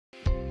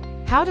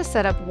How to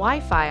set up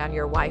Wi-Fi on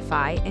your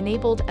Wi-Fi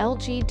enabled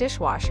LG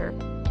dishwasher.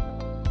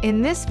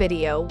 In this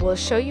video, we'll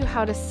show you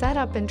how to set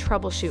up and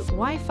troubleshoot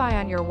Wi-Fi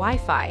on your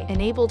Wi-Fi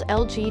enabled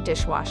LG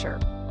dishwasher.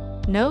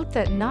 Note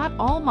that not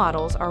all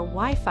models are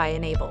Wi-Fi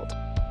enabled.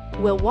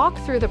 We'll walk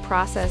through the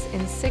process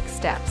in 6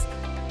 steps.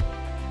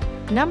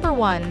 Number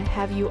 1,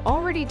 have you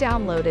already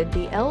downloaded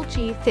the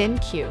LG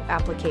ThinQ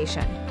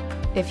application?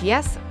 If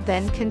yes,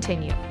 then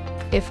continue.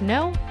 If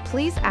no,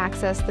 please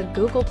access the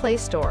Google Play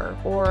Store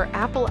or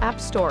Apple App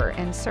Store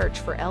and search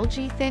for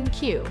LG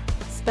ThinQ,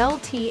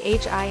 spelled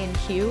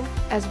THINQ,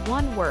 as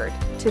one word,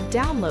 to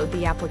download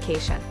the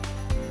application.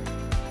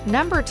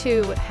 Number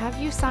 2, have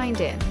you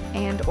signed in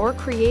and/or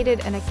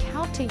created an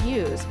account to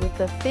use with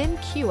the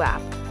ThinQ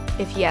app?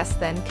 If yes,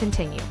 then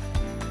continue.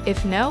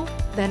 If no,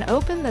 then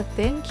open the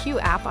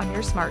ThinQ app on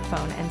your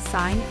smartphone and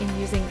sign in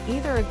using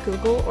either a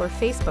Google or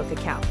Facebook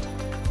account.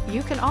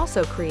 You can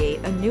also create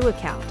a new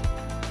account.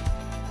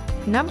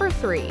 Number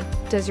 3,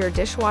 does your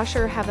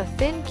dishwasher have a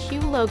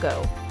ThinQ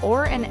logo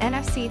or an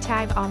NFC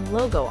tag on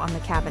logo on the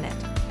cabinet?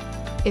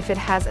 If it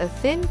has a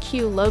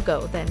ThinQ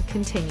logo, then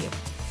continue.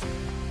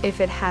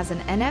 If it has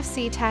an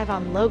NFC tag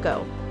on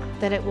logo,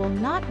 then it will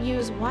not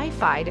use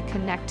Wi-Fi to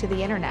connect to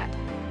the internet.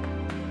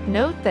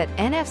 Note that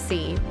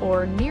NFC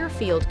or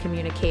near-field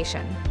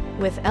communication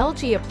with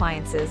LG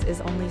appliances is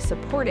only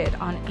supported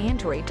on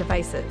Android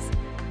devices.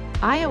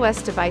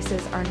 iOS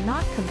devices are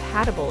not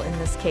compatible in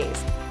this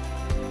case.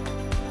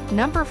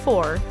 Number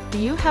 4, do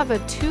you have a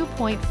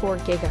 2.4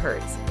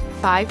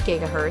 GHz, 5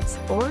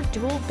 GHz, or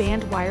dual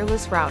band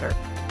wireless router?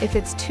 If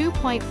it's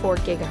 2.4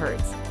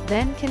 GHz,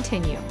 then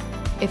continue.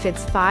 If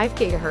it's 5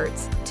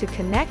 GHz, to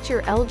connect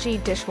your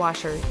LG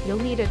dishwasher, you'll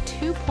need a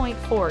 2.4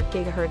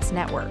 GHz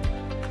network.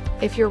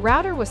 If your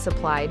router was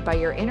supplied by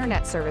your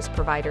internet service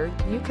provider,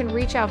 you can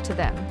reach out to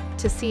them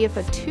to see if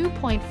a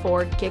 2.4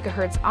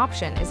 GHz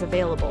option is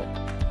available.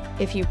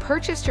 If you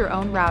purchased your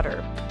own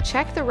router,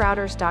 check the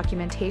router's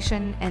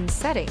documentation and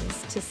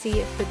settings to see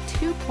if the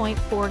 2.4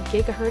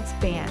 GHz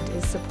band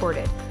is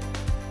supported.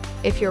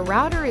 If your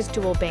router is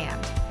dual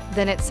band,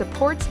 then it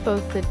supports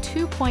both the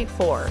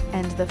 2.4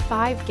 and the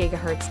 5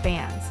 GHz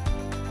bands.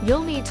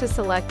 You'll need to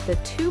select the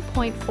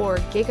 2.4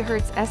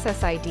 GHz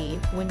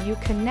SSID when you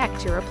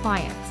connect your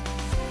appliance.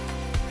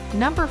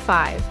 Number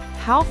 5,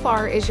 how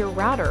far is your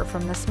router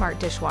from the smart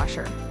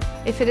dishwasher?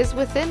 If it is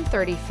within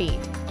 30 feet,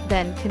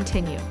 then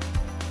continue.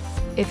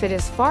 If it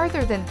is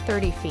farther than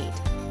 30 feet,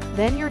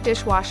 then your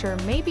dishwasher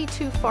may be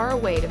too far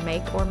away to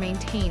make or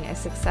maintain a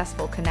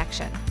successful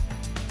connection.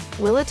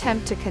 We'll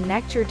attempt to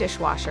connect your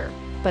dishwasher,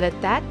 but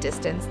at that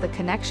distance the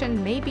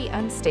connection may be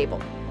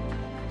unstable.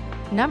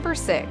 Number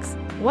 6,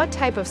 what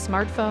type of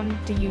smartphone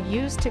do you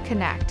use to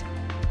connect?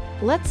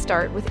 Let's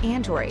start with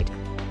Android.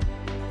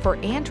 For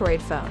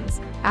Android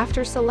phones,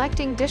 after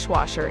selecting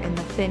dishwasher in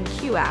the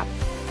ThinQ app,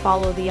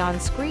 follow the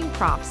on-screen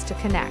prompts to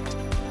connect.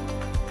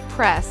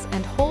 Press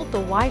and hold the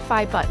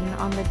Wi-Fi button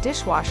on the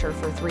dishwasher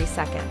for 3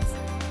 seconds,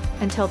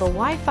 until the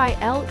Wi-Fi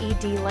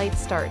LED light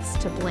starts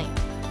to blink.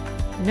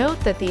 Note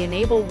that the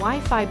Enable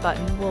Wi-Fi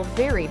button will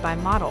vary by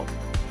model.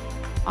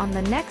 On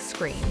the next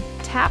screen,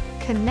 tap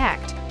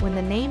Connect when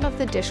the name of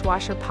the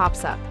dishwasher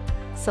pops up.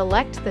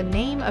 Select the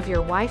name of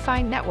your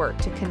Wi-Fi network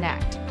to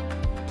connect.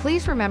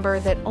 Please remember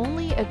that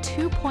only a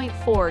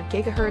 2.4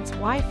 GHz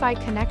Wi-Fi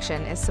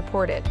connection is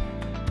supported.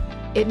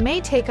 It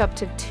may take up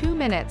to 2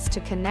 minutes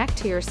to connect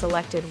to your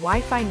selected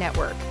Wi-Fi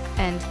network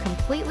and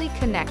completely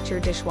connect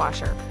your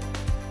dishwasher.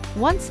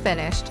 Once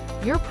finished,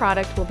 your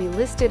product will be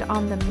listed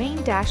on the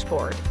main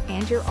dashboard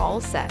and you're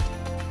all set.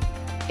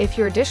 If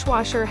your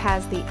dishwasher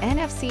has the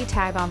NFC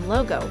tag on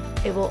logo,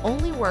 it will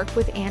only work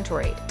with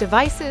Android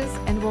devices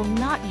and will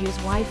not use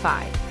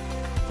Wi-Fi.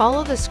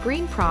 Follow the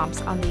screen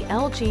prompts on the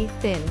LG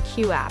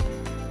ThinQ app.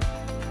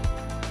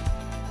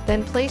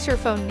 Then place your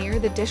phone near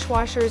the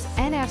dishwasher's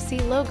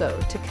NFC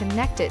logo to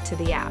connect it to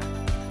the app.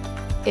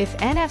 If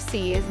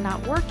NFC is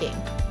not working,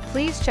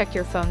 please check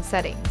your phone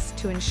settings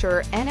to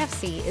ensure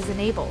NFC is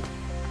enabled.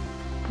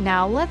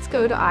 Now let's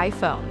go to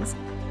iPhones.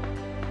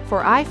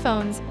 For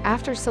iPhones,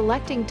 after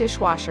selecting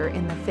dishwasher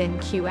in the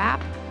ThinQ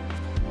app,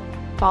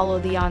 follow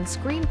the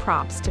on-screen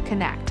prompts to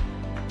connect.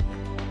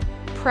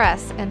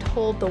 Press and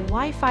hold the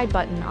Wi-Fi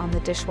button on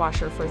the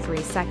dishwasher for 3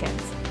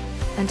 seconds,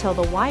 until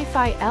the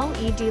Wi-Fi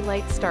LED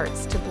light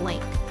starts to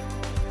blink.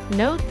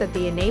 Note that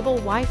the Enable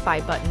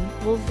Wi-Fi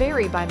button will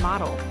vary by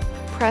model.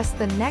 Press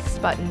the next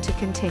button to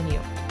continue.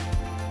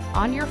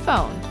 On your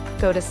phone,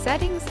 go to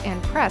Settings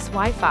and press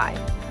Wi-Fi.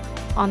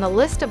 On the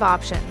list of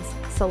options,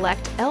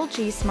 select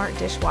LG Smart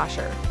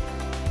Dishwasher.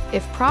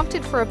 If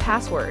prompted for a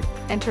password,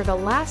 enter the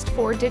last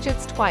 4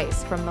 digits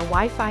twice from the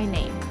Wi-Fi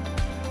name.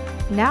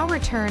 Now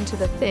return to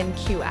the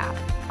ThinQ app.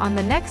 On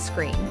the next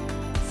screen,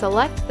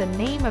 select the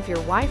name of your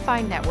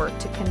Wi-Fi network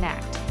to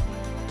connect.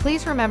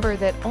 Please remember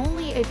that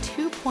only a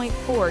 2.4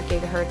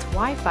 GHz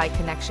Wi-Fi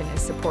connection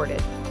is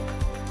supported.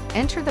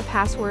 Enter the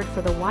password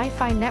for the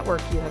Wi-Fi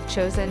network you have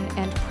chosen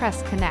and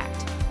press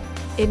Connect.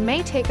 It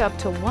may take up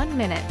to 1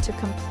 minute to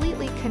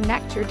completely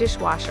connect your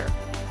dishwasher.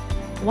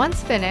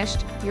 Once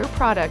finished, your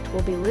product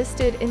will be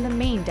listed in the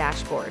main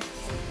dashboard.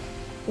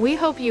 We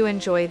hope you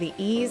enjoy the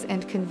ease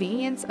and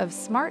convenience of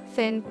Smart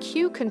Thin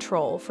Q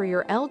control for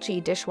your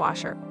LG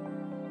dishwasher.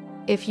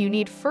 If you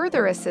need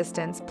further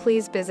assistance,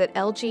 please visit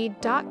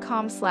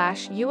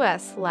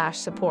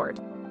lg.com/us/support.